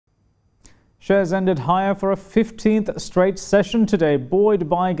Shares ended higher for a 15th straight session today, buoyed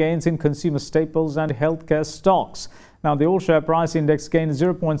by gains in consumer staples and healthcare stocks. Now, the all-share price index gained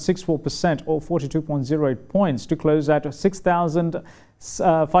 0.64% or 42.08 points to close at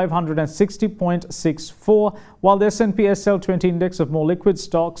 6,560.64, while the S&P SL20 index of more liquid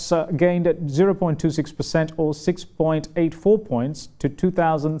stocks gained 0.26% or 6.84 points to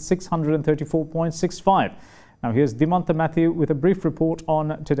 2,634.65. Now, here's Dimantha Mathew with a brief report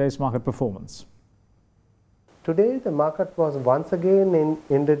on today's market performance. Today, the market was once again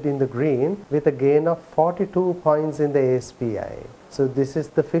ended in the green with a gain of 42 points in the SPI. So this is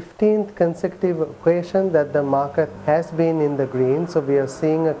the 15th consecutive occasion that the market has been in the green. So we are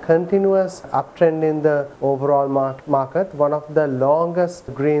seeing a continuous uptrend in the overall market, one of the longest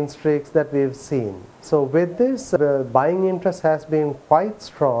green streaks that we've seen. So with this, the buying interest has been quite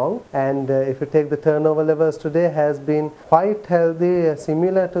strong, and if you take the turnover levels today, has been quite healthy,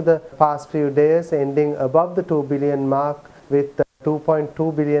 similar to the past few days, ending above the 2 billion mark with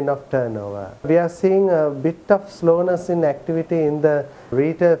 2.2 billion of turnover. We are seeing a bit of slowness in activity in the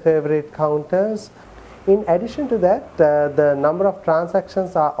retail favorite counters. In addition to that, the number of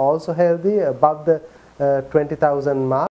transactions are also healthy, above the 20,000 mark.